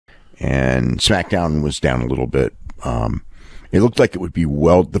and SmackDown was down a little bit. It looked like it would be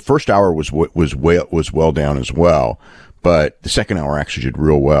well. The first hour was well down as well, but the second hour actually did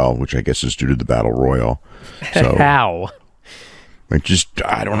real well, which I guess is due to the Battle Royal. So, how?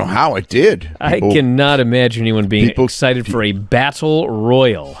 I don't know how it did. I cannot imagine anyone being excited for a Battle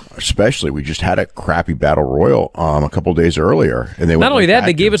Royal. Especially, we just had a crappy Battle Royal a couple days earlier, and not only that,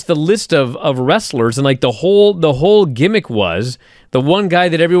 they gave us the list of wrestlers, and like the whole gimmick was the one guy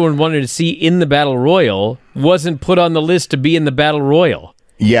that everyone wanted to see in the Battle Royal wasn't put on the list to be in the Battle Royal.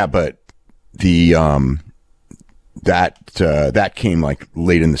 Yeah, but the that came like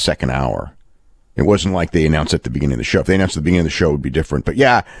late in the second hour. It wasn't like they announced at the beginning of the show. If they announced at the beginning of the show, it would be different. But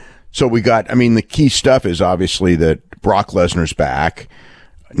yeah, so we got, the key stuff is obviously that Brock Lesnar's back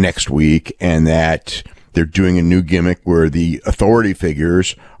next week and that they're doing a new gimmick where the authority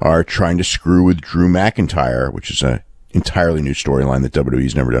figures are trying to screw with Drew McIntyre, which is a entirely new storyline that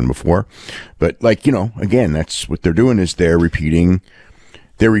WWE's never done before. But again, that's what they're doing is they're repeating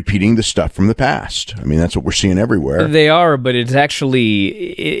the stuff from the past. That's what we're seeing everywhere. They are, but it's actually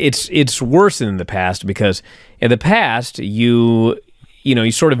it's worse than in the past because in the past you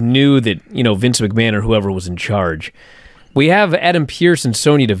sort of knew that Vince McMahon or whoever was in charge. We have Adam Pearce and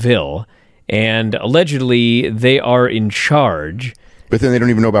Sonya Deville, and allegedly they are in charge. But then they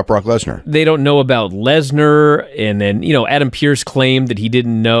don't even know about Brock Lesnar. They don't know about Lesnar, and then Adam Pearce claimed that he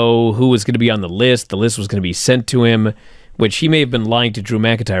didn't know who was going to be on the list. The list was going to be sent to him, which he may have been lying to Drew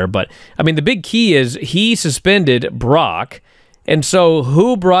McIntyre. But, the big key is he suspended Brock, and so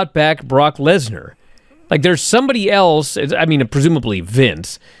who brought back Brock Lesnar? Like, there's somebody else, presumably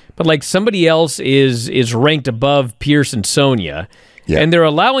Vince, but, like, somebody else is ranked above Pearce and Sonya, and they're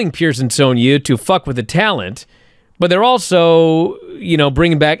allowing Pearce and Sonya to fuck with the talent, but they're also,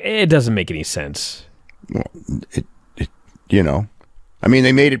 bringing back, it doesn't make any sense. Well,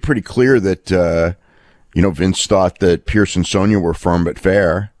 they made it pretty clear that, Vince thought that Pearce and Sonya were firm but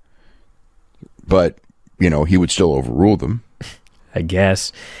fair, but, he would still overrule them. I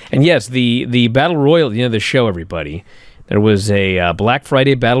guess. And yes, the Battle Royal at the end of the show, everybody, there was a Black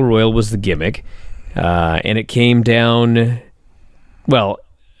Friday Battle Royal was the gimmick, and it came down, well,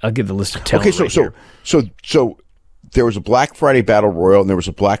 I'll give the list of talent so there was a Black Friday Battle Royal and there was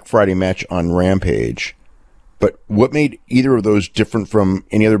a Black Friday match on Rampage, but what made either of those different from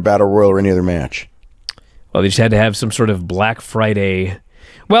any other Battle Royal or any other match? Well, they just had to have some sort of Black Friday.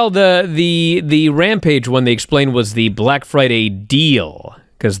 Well, the Rampage one they explained was the Black Friday deal,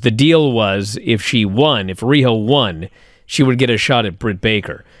 because the deal was if Riho won, she would get a shot at Britt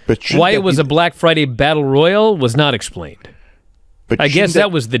Baker. But why it was a Black Friday Battle Royal was not explained. But I guess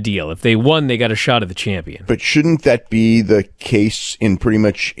that was the deal. If they won, they got a shot at the champion. But shouldn't that be the case in pretty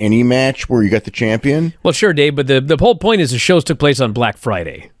much any match where you got the champion? Well, sure, Dave, but the whole point is the shows took place on Black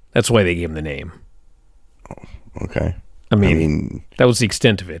Friday. That's why they gave him the name. Okay. I mean, that was the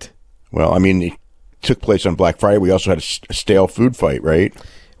extent of it. Well, it took place on Black Friday. We also had a stale food fight, right?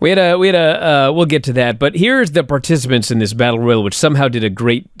 We'll get to that, but here's the participants in this Battle Royal, which somehow did a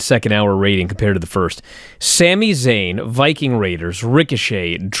great second hour rating compared to the first. Sami Zayn, Viking Raiders,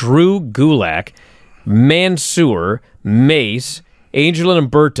 Ricochet, Drew Gulak, Mansoor, Mace, Angel and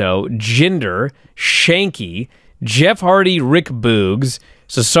Umberto, Jinder, Shanky, Jeff Hardy, Rick Boogs,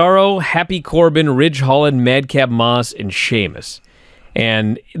 Cesaro, Happy Corbin, Ridge Holland, Madcap Moss, and Sheamus.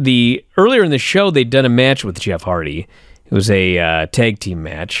 And earlier in the show, they'd done a match with Jeff Hardy. It was a tag team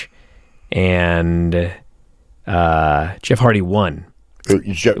match, and Jeff Hardy won.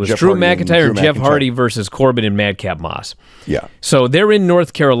 It was Drew McIntyre and Jeff Hardy versus Corbin and Madcap Moss. Yeah. So they're in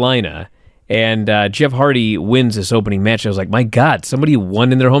North Carolina, and Jeff Hardy wins this opening match. I was like, my God, somebody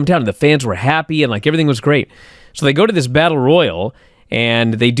won in their hometown. And the fans were happy, and everything was great. So they go to this Battle Royal,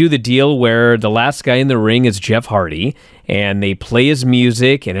 and they do the deal where the last guy in the ring is Jeff Hardy, and they play his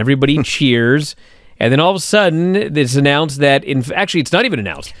music, and everybody cheers. And then all of a sudden, it's announced that, actually, it's not even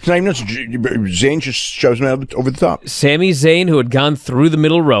announced. It's not even announced. Zayn just shoves him out over the top. Sami Zayn, who had gone through the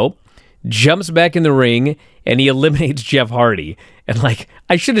middle rope, jumps back in the ring, and he eliminates Jeff Hardy. And,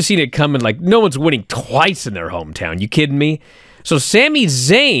 I should have seen it coming. No one's winning twice in their hometown. You kidding me? So Sami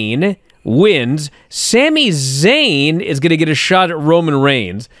Zayn wins. Sami Zayn is going to get a shot at Roman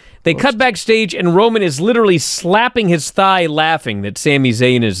Reigns. They cut backstage, and Roman is literally slapping his thigh, laughing that Sami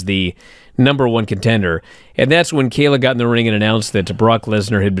Zayn is the number one contender. And that's when Kayla got in the ring and announced that Brock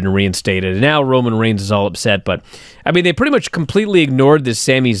Lesnar had been reinstated. And now Roman Reigns is all upset. But, they pretty much completely ignored this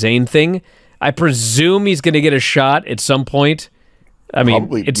Sami Zayn thing. I presume he's going to get a shot at some point.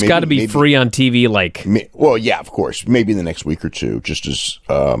 It's got to be free on TV. Well, yeah, of course. Maybe in the next week or two, just as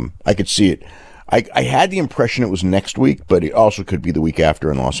I could see it. I had the impression it was next week, but it also could be the week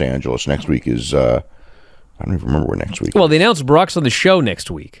after in Los Angeles. Next week is, I don't even remember where next week Well, is. they announced Brock's on the show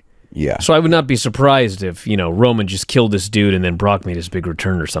next week. Yeah. So I would not be surprised if, Roman just killed this dude and then Brock made his big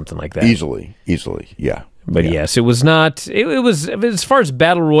return or something like that. Easily, yeah. But yes, it was not, it was, as far as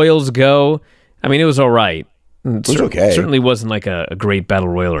battle royals go, I mean, it was all right. It was okay. Certainly wasn't like a great battle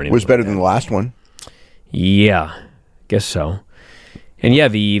royal or anything. It was better than the last one. Yeah, guess so. And yeah,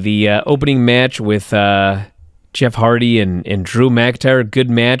 the opening match with Jeff Hardy and Drew McIntyre, good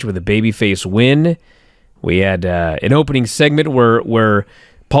match with a babyface win. We had an opening segment where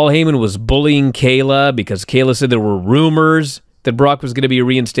Paul Heyman was bullying Kayla because Kayla said there were rumors that Brock was going to be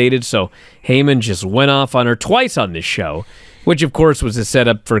reinstated, so Heyman just went off on her twice on this show, which of course was a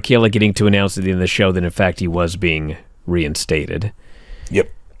setup for Kayla getting to announce at the end of the show that in fact he was being reinstated. Yep.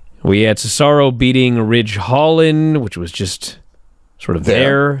 We had Cesaro beating Ridge Holland, which was just sort of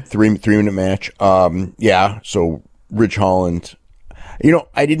there. 3-minute match. Yeah, so Ridge Holland,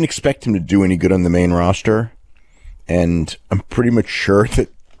 I didn't expect him to do any good on the main roster, and I'm pretty much sure that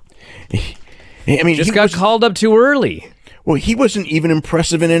he got called up too early. Well, he wasn't even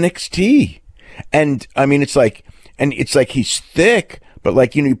impressive in NXT. And I mean, it's like he's thick,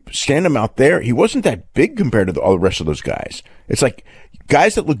 but you stand him out there, he wasn't that big compared to all the rest of those guys. It's like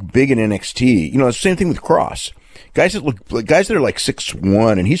guys that look big in NXT, it's the same thing with Cross. Guys that are like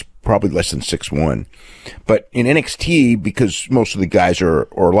 6'1", and he's probably less than 6'1". But in NXT, because most of the guys or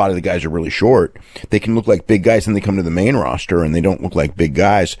a lot of the guys are really short, they can look like big guys, and they come to the main roster and they don't look like big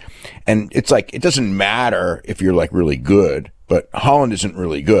guys. And it's like, it doesn't matter if you're like really good, but Holland isn't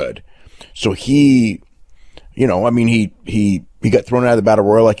really good. So he got thrown out of the Battle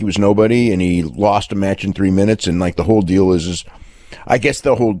Royal like he was nobody, and he lost a match in 3 minutes. And like the whole deal is I guess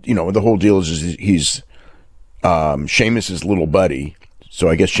the whole deal is he's Sheamus's little buddy. So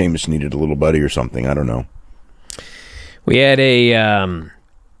I guess Sheamus needed a little buddy or something. I don't know. We had a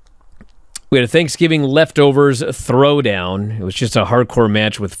Thanksgiving leftovers throwdown. It was just a hardcore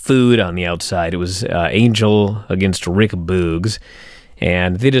match with food on the outside. It was Angel against Rick Boogs,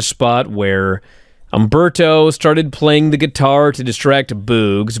 and they did a spot where Humberto started playing the guitar to distract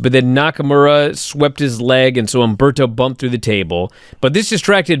Boogs, but then Nakamura swept his leg, and so Humberto bumped through the table. But this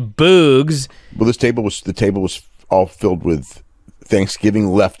distracted Boogs. Well, the table was all filled with Thanksgiving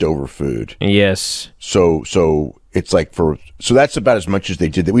leftover food. Yes. So it's like so that's about as much as they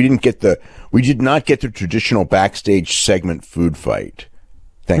did. That we did not get the traditional backstage segment food fight.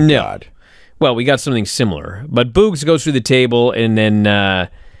 Thank God. Well, we got something similar, but Boogs goes through the table, and then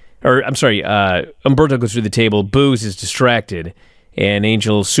Humberto goes through the table. Boogs is distracted, and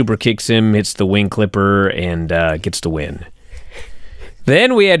Angel super kicks him, hits the wing clipper, and gets the win.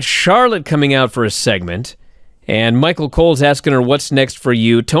 Then we had Charlotte coming out for a segment, and Michael Cole's asking her, what's next for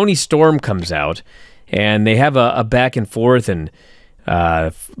you? Tony Storm comes out, and they have a back and forth, and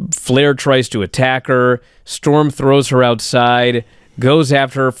Flair tries to attack her. Storm throws her outside, goes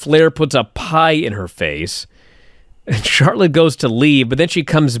after her. Flair puts a pie in her face. And Charlotte goes to leave, but then she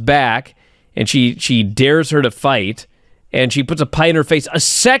comes back, and she dares her to fight, and she puts a pie in her face a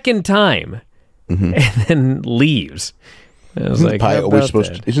second time, and then leaves. I was like,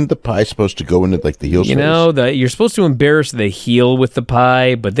 isn't the pie supposed to go into like the heel's face? You're supposed to embarrass the heel with the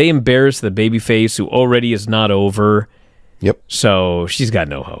pie, but they embarrass the baby face who already is not over. Yep. So she's got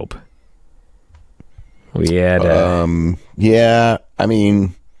no hope. We had yeah, I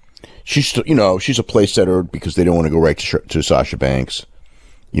mean, she's she's a place setter because they don't want to go right to Sasha Banks,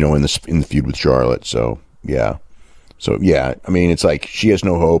 in the feud with Charlotte. So yeah, I mean, it's like she has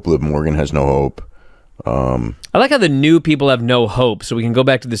no hope. Liv Morgan has no hope. I like how the new people have no hope, so we can go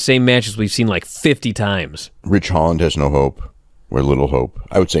back to the same matches we've seen like 50 times. Ridge Holland has no hope, or little hope.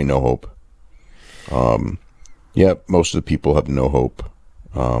 I would say no hope. Yeah, most of the people have no hope.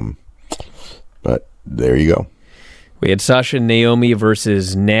 But there you go. We had Sasha and Naomi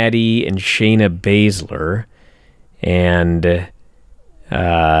versus Natty and Shayna Baszler, and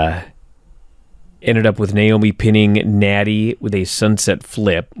ended up with Naomi pinning Natty with a sunset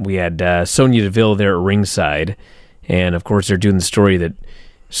flip. We had Sonya Deville there at ringside, and of course they're doing the story that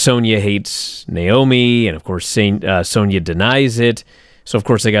Sonya hates Naomi, and of course Sonya denies it. So of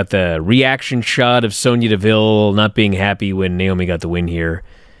course they got the reaction shot of Sonya Deville not being happy when Naomi got the win here.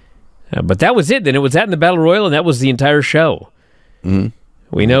 But that was it. Then it was that in the Battle Royal, and that was the entire show. Mm-hmm.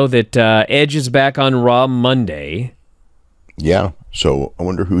 We know that Edge is back on Raw Monday. Yeah, so I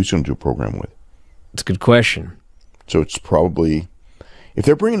wonder who he's going to do a program with. That's a good question. So it's probably, if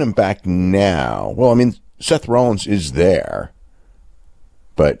they're bringing him back now, well, I mean, Seth Rollins is there,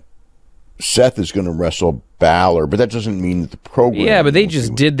 but Seth is going to wrestle Balor, but that doesn't mean that the program... Yeah, but they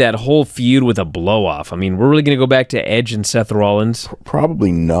just did that whole feud with a blow-off. I mean, we're really going to go back to Edge and Seth Rollins?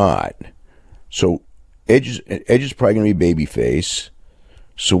 Probably not. So Edge is probably going to be babyface.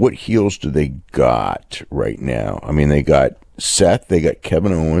 So what heels do they got right now? I mean, they got Seth, they got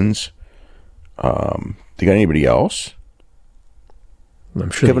Kevin Owens. They got anybody else? I'm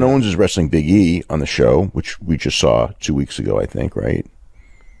sure Kevin Owens is wrestling Big E on the show, which we just saw 2 weeks ago, I think, right?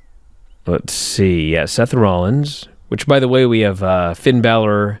 Let's see. Yeah, Seth Rollins, which, by the way, we have Finn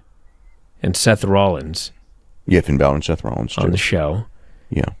Balor and Seth Rollins. Yeah, Finn Balor and Seth Rollins, too. On the show.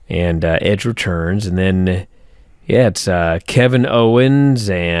 Yeah. And Edge returns, and then, yeah, it's Kevin Owens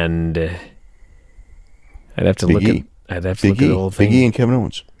and... I'd have to look at the whole thing. Big E and Kevin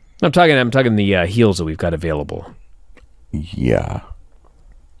Owens. I'm talking the heels that we've got available. Yeah.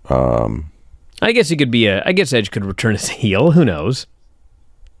 I guess he could be I guess Edge could return as a heel. Who knows?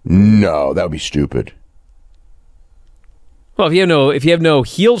 No, that would be stupid. Well, if you have no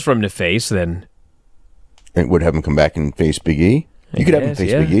heels from to face, then it would have him come back and face Big E. You could have him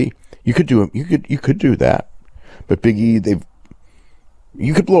face Big E. You could do him. You could do that. But Big E,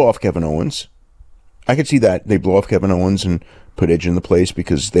 you could blow off Kevin Owens. I could see that they blow off Kevin Owens and put Edge in the place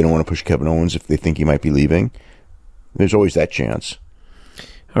because they don't want to push Kevin Owens if they think he might be leaving. There's always that chance.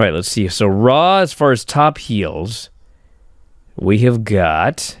 All right, let's see. So Raw, as far as top heels, we have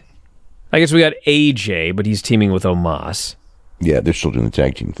got... I guess we got AJ, but he's teaming with Omos. Yeah, they're still doing the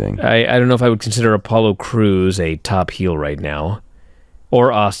tag team thing. I don't know if I would consider Apollo Crews a top heel right now.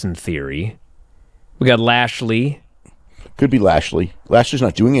 Or Austin Theory. We got Lashley. Could be Lashley. Lashley's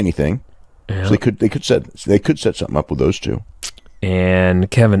not doing anything. Yeah. So they could set something up with those two.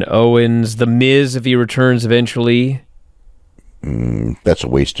 And Kevin Owens, The Miz if he returns eventually. That's a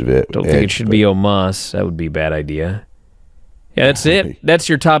waste of it. Don't think it should be Omos. That would be a bad idea. Yeah, that's it. That's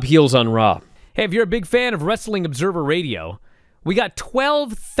your top heels on Raw. Hey, if you're a big fan of Wrestling Observer Radio, we got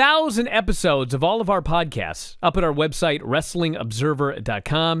 12,000 episodes of all of our podcasts up at our website,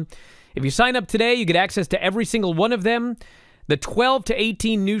 WrestlingObserver.com. If you sign up today, you get access to every single one of them. The 12 to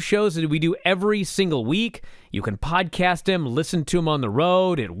 18 new shows that we do every single week. You can podcast them, listen to them on the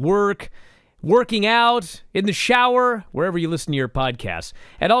road, at work, working out, in the shower, wherever you listen to your podcasts.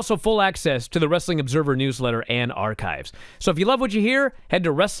 And also full access to the Wrestling Observer newsletter and archives. So if you love what you hear, head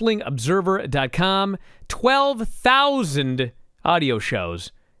to WrestlingObserver.com. 12,000 audio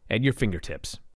shows at your fingertips.